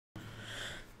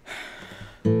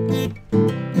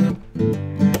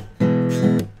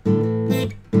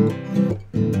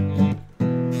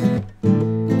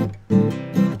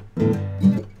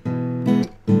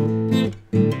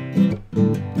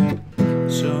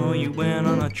So you went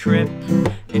on a trip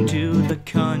into the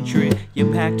country.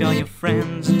 You packed all your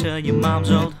friends into your mom's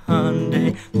old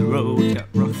Hyundai. The road got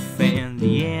rough and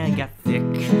the air got thick.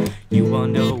 You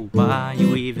wonder why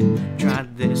you even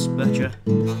tried this, but you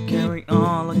carry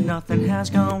on like nothing has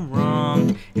gone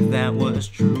wrong. If that was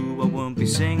true, I wouldn't be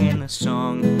singing this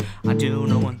song. I do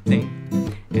know one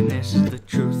thing, and this is the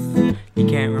truth. You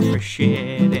can't run for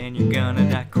shit and you're gonna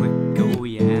die quick, oh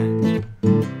yeah.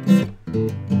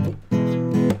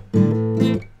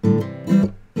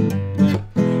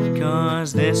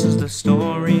 This is the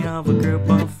story of a group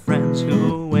of friends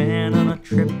who went on a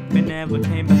trip and never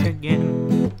came back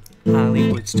again.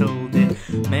 Hollywood's told it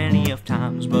many of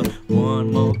times, but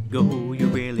one more go, you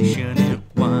really shouldn't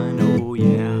whine, oh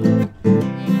yeah.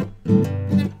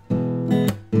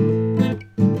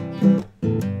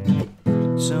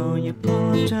 So you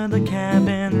pull up to the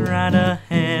cabin right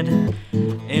ahead.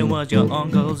 It was your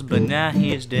uncle's, but now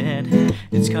he's dead.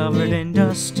 It's covered in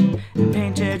dust and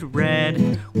painted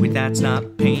red. Wait, that's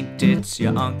not paint, it's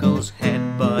your uncle's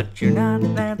head. But you're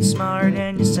not that smart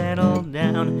and you settle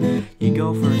down. You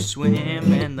go for a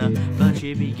swim and the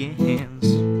bloodshed begins.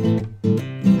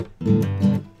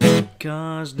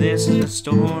 Cause this is the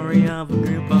story of a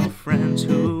group of friends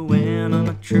who went on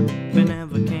a trip and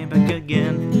never came back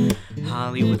again.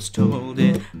 Hollywood's told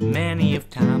it many of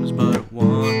times, but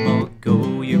one more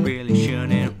go, you really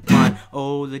shouldn't whine.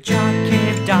 Oh, the jock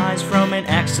kid dies from an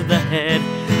axe to the head.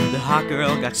 The hot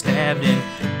girl got stabbed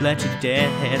and bled to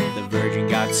death. The virgin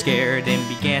got scared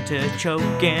and began to choke,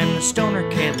 and the stoner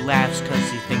kid laughs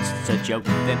cause he thinks it's a joke.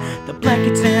 Then the black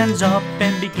kid stands up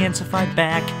and begins to fight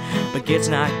back, but gets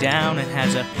knocked down and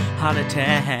has a heart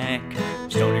attack.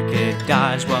 Stoner kid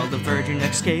dies while the virgin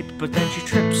escaped, but then she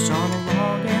trips on a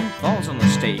log and falls on the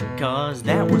stake. Cause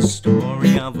that was the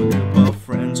story of a group of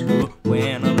friends who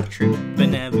went on a trip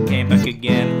and never came back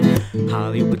again.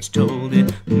 Hollywood's told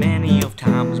it many of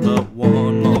times, but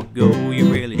one more go,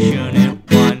 you really shouldn't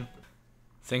whine.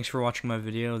 Thanks for watching my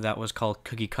video. That was called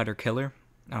Cookie Cutter Killer.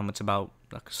 It's about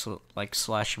like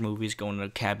slasher movies going to a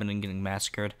cabin and getting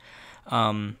massacred.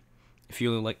 If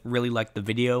you really like the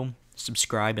video,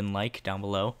 subscribe and like down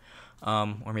below,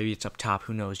 or maybe it's up top,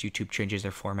 who knows, YouTube changes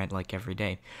their format like every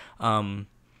day. And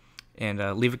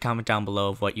leave a comment down below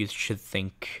of what you should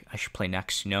think I should play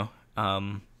next, you know.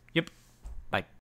 Yep, bye.